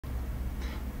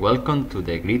Welcome to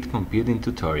the Grid Computing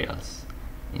tutorials.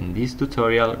 In this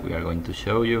tutorial we are going to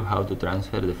show you how to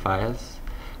transfer the files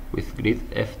with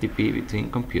GridFTP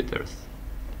between computers.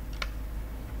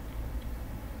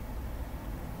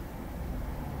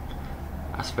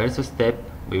 As first step,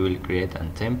 we will create a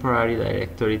temporary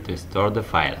directory to store the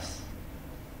files.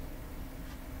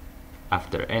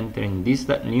 After entering this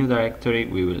new directory,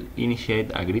 we will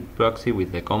initiate a grid proxy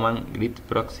with the command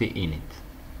gridproxy init.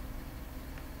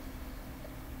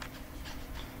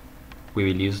 We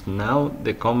will use now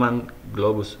the command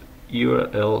globus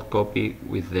URL copy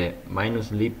with the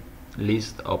 -lib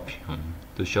list option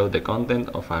to show the content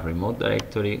of a remote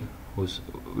directory whose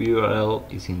URL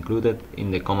is included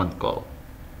in the command call.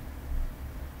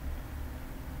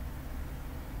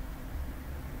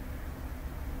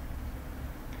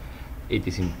 It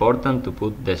is important to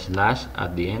put the slash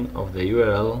at the end of the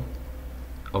URL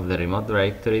of the remote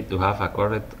directory to have a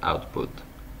correct output.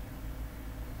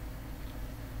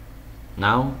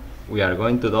 Now we are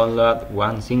going to download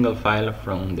one single file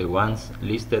from the ones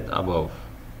listed above.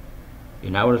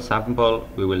 In our sample,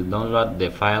 we will download the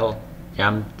file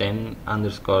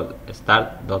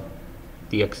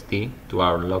jump10_start.txt to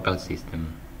our local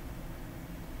system.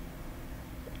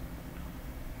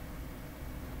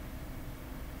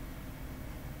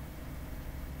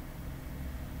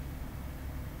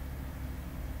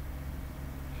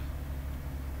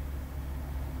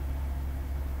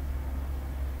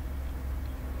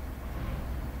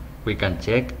 We can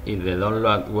check if the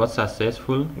download was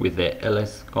successful with the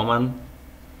ls command,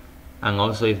 and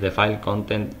also if the file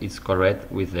content is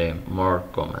correct with the more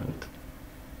command.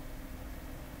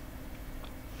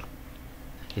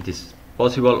 It is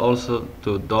possible also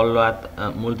to download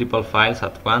multiple files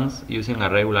at once using a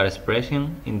regular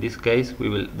expression. In this case, we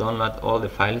will download all the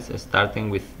files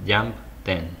starting with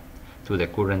jump10 to the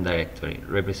current directory,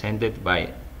 represented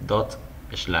by /.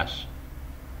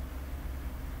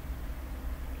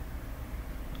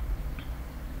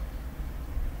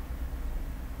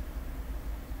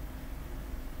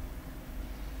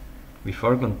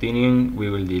 Before continuing, we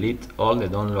will delete all the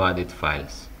downloaded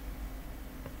files.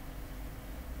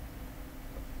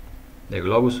 The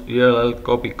globus URL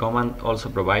copy command also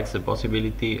provides the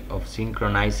possibility of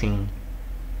synchronizing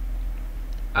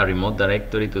a remote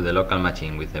directory to the local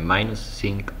machine with the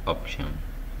 -sync option.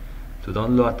 To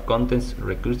download contents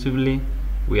recursively,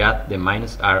 we add the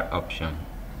 -r option.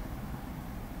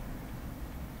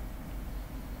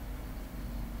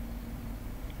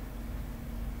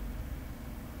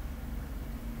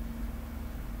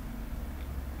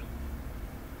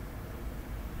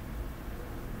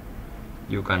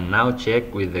 You can now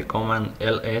check with the command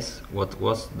ls what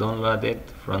was downloaded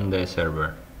from the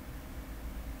server.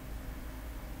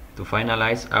 To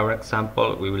finalize our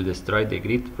example, we will destroy the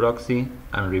grid proxy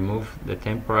and remove the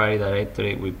temporary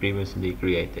directory we previously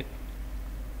created.